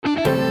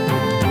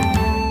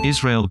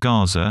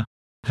Israel-Gaza.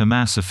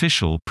 Hamas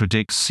official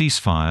predicts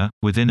ceasefire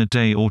within a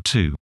day or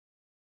two.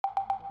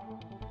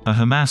 A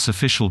Hamas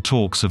official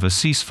talks of a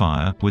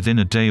ceasefire within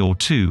a day or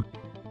two,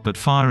 but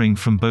firing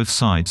from both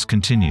sides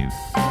continue.